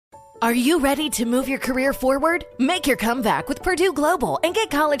Are you ready to move your career forward? Make your comeback with Purdue Global and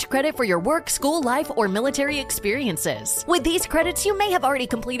get college credit for your work, school life, or military experiences. With these credits, you may have already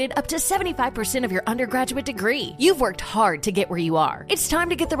completed up to 75% of your undergraduate degree. You've worked hard to get where you are. It's time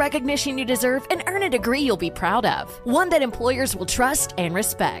to get the recognition you deserve and earn a degree you'll be proud of, one that employers will trust and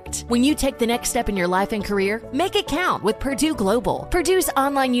respect. When you take the next step in your life and career, make it count with Purdue Global, Purdue's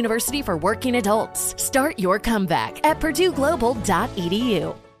online university for working adults. Start your comeback at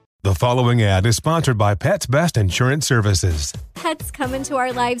purdueglobal.edu. The following ad is sponsored by Pets Best Insurance Services. Pets come into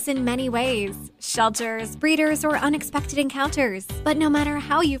our lives in many ways. Shelters, breeders, or unexpected encounters. But no matter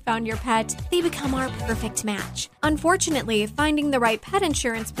how you found your pet, they become our perfect match. Unfortunately, finding the right pet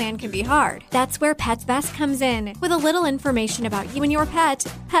insurance plan can be hard. That's where Pets Best comes in. With a little information about you and your pet,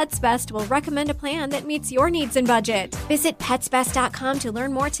 Pets Best will recommend a plan that meets your needs and budget. Visit PetsBest.com to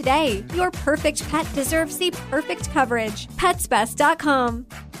learn more today. Your perfect pet deserves the perfect coverage. PetsBest.com.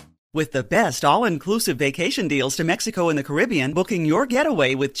 With the best all-inclusive vacation deals to Mexico and the Caribbean, booking your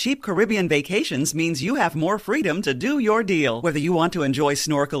getaway with Cheap Caribbean Vacations means you have more freedom to do your deal. Whether you want to enjoy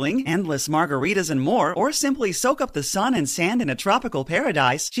snorkeling, endless margaritas, and more, or simply soak up the sun and sand in a tropical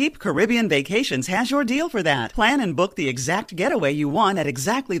paradise, Cheap Caribbean Vacations has your deal for that. Plan and book the exact getaway you want at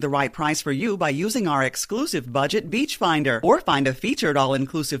exactly the right price for you by using our exclusive budget Beach Finder, or find a featured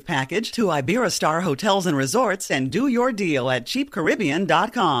all-inclusive package to Iberostar Hotels and Resorts and do your deal at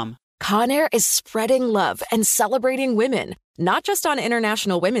cheapcaribbean.com. Conair is spreading love and celebrating women, not just on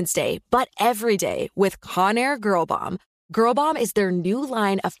International Women's Day, but every day with Conair Girl Bomb. Girl Bomb is their new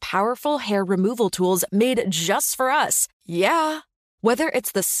line of powerful hair removal tools made just for us. Yeah. Whether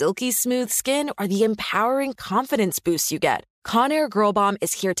it's the silky smooth skin or the empowering confidence boost you get, Conair Girl Bomb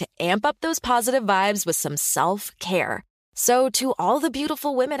is here to amp up those positive vibes with some self-care. So to all the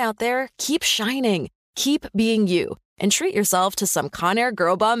beautiful women out there, keep shining, keep being you, and treat yourself to some Conair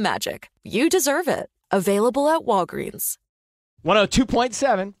Girl Bomb magic. You deserve it. Available at Walgreens.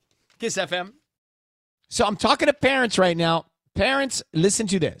 102.7 KISS FM. So I'm talking to parents right now. Parents, listen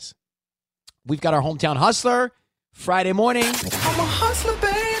to this. We've got our Hometown Hustler Friday morning. I'm a hustler,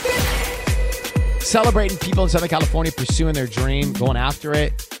 baby. Celebrating people in Southern California pursuing their dream, going after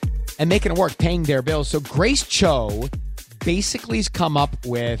it, and making it work, paying their bills. So Grace Cho basically has come up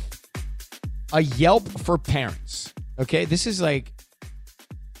with a Yelp for parents. Okay, this is like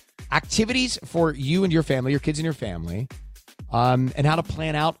activities for you and your family, your kids and your family, and how to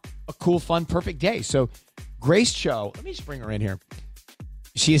plan out a cool, fun, perfect day. So Grace Cho, let me just bring her in here.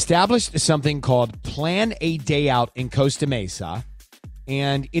 She established something called Plan a Day Out in Costa Mesa,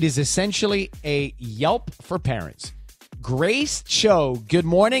 and it is essentially a Yelp for parents. Grace Cho, good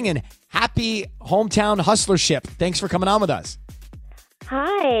morning and happy Hometown Hustlership. Thanks for coming on with us.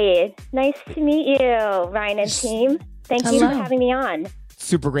 Hi, nice to meet you, Ryan and team. Thank you for having me on.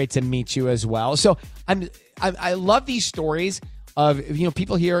 Super great to meet you as well. So I love these stories of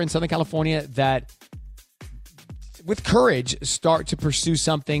people here in Southern California that, with courage, start to pursue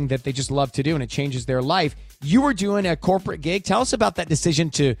something that they just love to do and it changes their life. You were doing a corporate gig. Tell us about that decision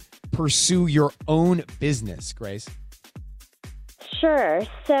to pursue your own business, Grace. Sure.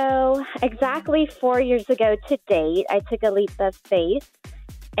 So exactly 4 years ago to date, I took a leap of faith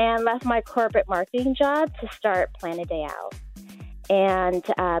and left my corporate marketing job to start Plan a Day Out. And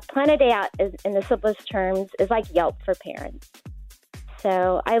Plan a Day Out, is, in the simplest terms, is like Yelp for parents.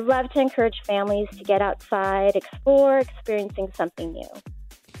 So I love to encourage families to get outside, explore, experiencing something new.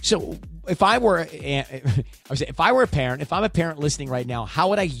 So if I were a parent, if I'm a parent listening right now, how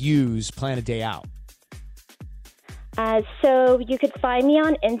would I use Plan a Day Out? So you could find me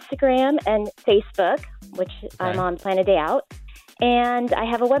on Instagram and Facebook, which I'm on Plan a Day Out. And I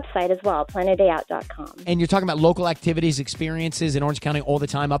have a website as well, planadayout.com. And you're talking about local activities, experiences in Orange County all the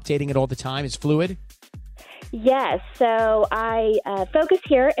time, updating it all the time. It's fluid? Yes. So I focus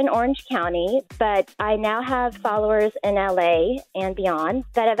here in Orange County, but I now have followers in LA and beyond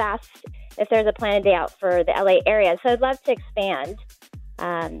that have asked if there's a Plan a Day Out for the LA area. So I'd love to expand.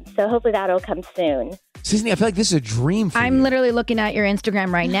 So hopefully that'll come soon. Sisney, I feel like this is a dream for you. I'm literally looking at your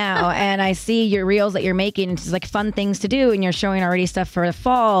Instagram right now, and I see your reels that you're making. It's like fun things to do, and you're showing already stuff for the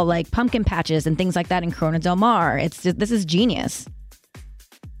fall, like pumpkin patches and things like that in Corona Del Mar. This is genius.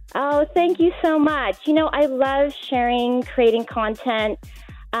 Oh, thank you so much. I love sharing, creating content,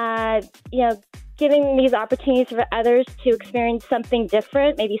 giving these opportunities for others to experience something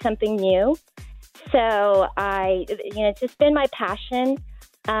different, maybe something new. So it's just been my passion.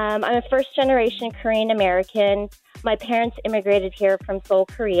 I'm a first-generation Korean American. My parents immigrated here from Seoul,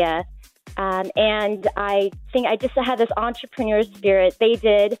 Korea. And I think I just had this entrepreneur spirit. They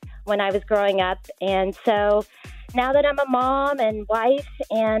did when I was growing up. And so now that I'm a mom and wife,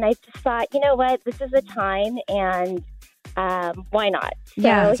 and I just thought, you know what, this is the time, and why not? So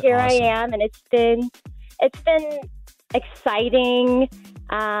Yeah, here awesome. I am, and it's been exciting,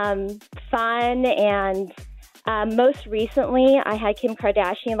 fun, and most recently I had Kim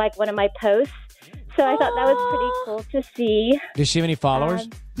Kardashian like one of my posts. So I thought that was pretty cool to see. Does she have any followers?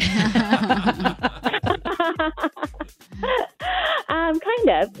 Kind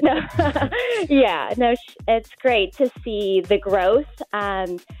of. No. Yeah, no, it's great to see the growth.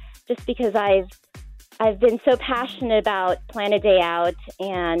 Just because I've been so passionate about Plan a Day Out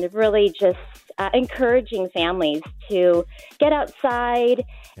and really just encouraging families to get outside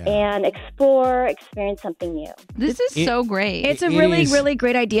and explore, experience something new. This is so great. It's a It really, is. really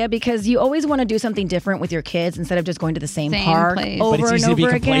great idea because you always want to do something different with your kids instead of just going to the same park place. over But it's and easy to be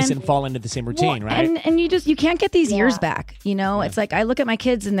over complacent again. and fall into the same routine, right? And you can't get these years back. You know, it's like I look at my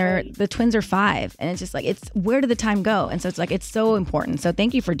kids and the twins are 5, and it's just like where did the time go? And so it's like it's so important. So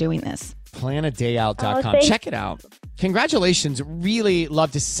thank you for doing this. Planadayout.com. thanks. Check it out. Congratulations. Really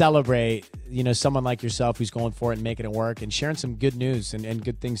love to celebrate, someone like yourself who's going for it and making it work and sharing some good news and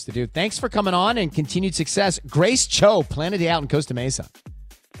good things to do. Thanks for coming on and continued success. Grace Cho, Plan a Day Out in Costa Mesa.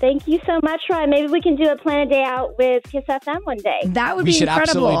 Thank you so much, Ryan. Maybe we can do a Plan a Day Out with Kiss FM one day. That would We be should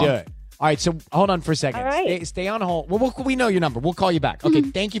incredible. absolutely do it. All right, so hold on for a second. All right. Stay on hold. Well, we know your number. We'll call you back. Okay,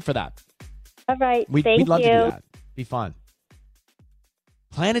 thank you for that. All right. We'd Thank love you. to do that. Be fun.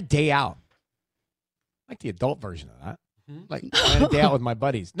 Plan a day out. Like the adult version of that. Like plan a day out with my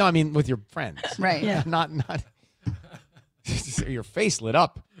buddies. No, I mean with your friends. Right. Yeah. Not your face lit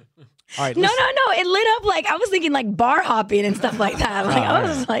up. All right. No, listen. it lit up like I was thinking like bar hopping and stuff like that. Like I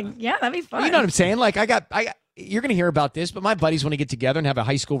was like, yeah, that'd be fun. You know what I'm saying? Like I got you're gonna hear about this, but my buddies want to get together and have a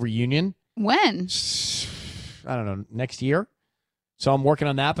high school reunion. When? I don't know, next year. So I'm working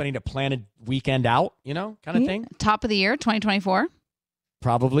on that, but I need to plan a weekend out, kind of thing. Top of the year, 2024?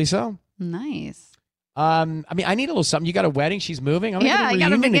 Probably so. Nice. I mean, I need a little something. You got a wedding? She's moving. I'm Yeah, gonna I get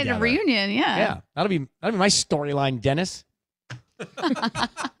got a to reunion get a together. reunion. Yeah. Yeah, that'll be my storyline, Dennis.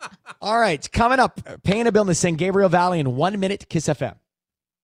 All right, coming up, paying a bill in the San Gabriel Valley in 1 minute. Kiss FM.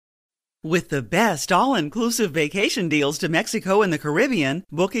 With the best all-inclusive vacation deals to Mexico and the Caribbean,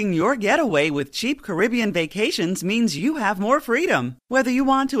 booking your getaway with Cheap Caribbean Vacations means you have more freedom. Whether you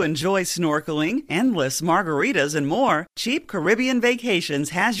want to enjoy snorkeling, endless margaritas, and more, Cheap Caribbean Vacations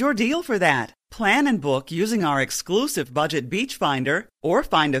has your deal for that. Plan and book using our exclusive budget beach finder, or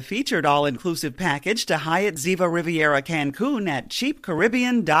find a featured all-inclusive package to Hyatt Ziva Riviera Cancun at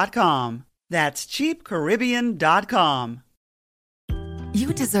cheapcaribbean.com. That's cheapcaribbean.com.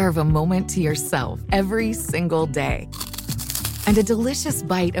 You deserve a moment to yourself every single day. And a delicious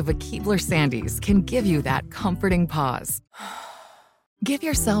bite of a Keebler Sandies can give you that comforting pause. Give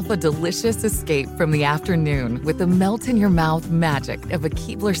yourself a delicious escape from the afternoon with the melt-in-your-mouth magic of a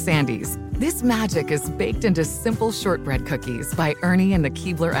Keebler Sandies. This magic is baked into simple shortbread cookies by Ernie and the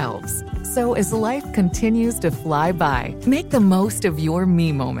Keebler Elves. So as life continues to fly by, make the most of your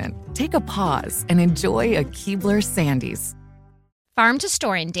me moment. Take a pause and enjoy a Keebler Sandies. Farm to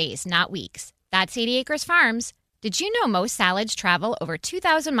store in days, not weeks. That's 80 Acres Farms. Did you know most salads travel over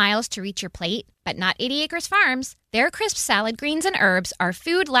 2,000 miles to reach your plate? But not 80 Acres Farms. Their crisp salad greens and herbs are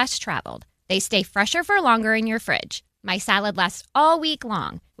food less traveled. They stay fresher for longer in your fridge. My salad lasts all week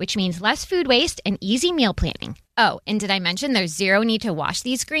long, which means less food waste and easy meal planning. Oh, and did I mention there's zero need to wash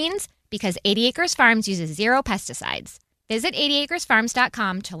these greens? Because 80 Acres Farms uses zero pesticides. Visit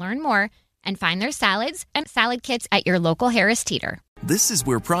 80acresfarms.com to learn more and find their salads and salad kits at your local Harris Teeter. This is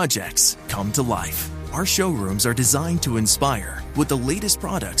where projects come to life. Our showrooms are designed to inspire with the latest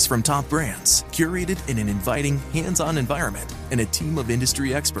products from top brands, curated in an inviting, hands-on environment, and a team of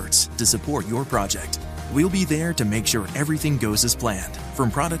industry experts to support your project. We'll be there to make sure everything goes as planned, from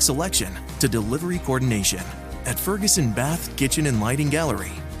product selection to delivery coordination. At Ferguson Bath, Kitchen, and Lighting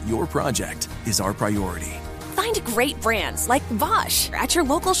Gallery, your project is our priority. Find great brands like Bosch at your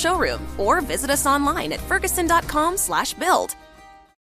local showroom or visit us online at ferguson.com/build.